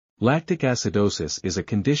Lactic acidosis is a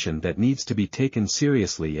condition that needs to be taken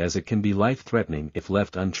seriously as it can be life-threatening if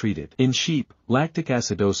left untreated. In sheep, lactic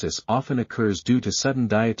acidosis often occurs due to sudden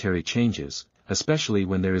dietary changes, especially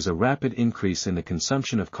when there is a rapid increase in the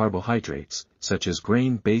consumption of carbohydrates, such as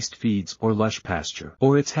grain-based feeds or lush pasture.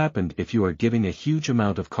 Or it's happened if you are giving a huge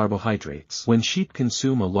amount of carbohydrates. When sheep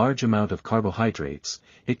consume a large amount of carbohydrates,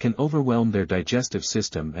 it can overwhelm their digestive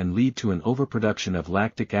system and lead to an overproduction of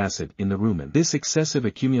lactic acid in the rumen. This excessive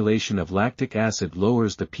accumulation of lactic acid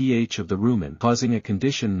lowers the pH of the rumen, causing a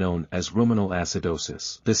condition known as ruminal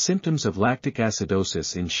acidosis. The symptoms of lactic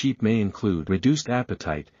acidosis in sheep may include reduced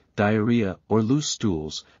appetite, diarrhea or loose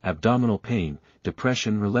stools, abdominal pain,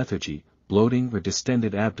 depression or lethargy, bloating or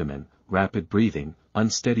distended abdomen, rapid breathing,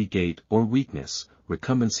 unsteady gait or weakness,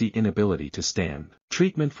 recumbency inability to stand.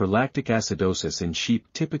 Treatment for lactic acidosis in sheep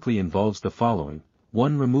typically involves the following: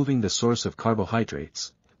 1. Removing the source of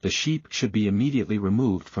carbohydrates. The sheep should be immediately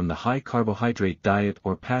removed from the high carbohydrate diet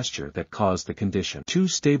or pasture that caused the condition. 2.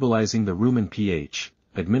 Stabilizing the rumen pH.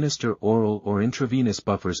 Administer oral or intravenous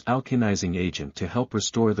buffers alkalinizing agent to help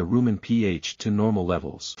restore the rumen pH to normal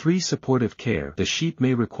levels. 3. Supportive care. The sheep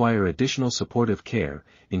may require additional supportive care,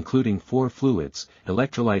 including 4 fluids,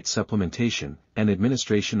 electrolyte supplementation, and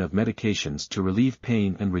administration of medications to relieve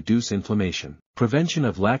pain and reduce inflammation. Prevention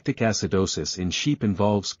of lactic acidosis in sheep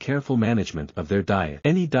involves careful management of their diet.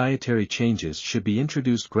 Any dietary changes should be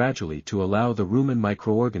introduced gradually to allow the rumen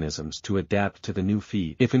microorganisms to adapt to the new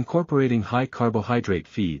feed. If incorporating high carbohydrate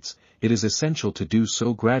feeds, it is essential to do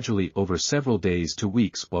so gradually over several days to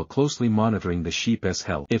weeks while closely monitoring the sheep's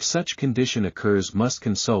health. If such condition occurs, must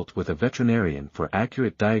consult with a veterinarian for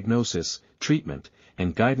accurate diagnosis, treatment,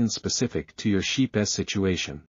 and guidance specific to your sheep's situation.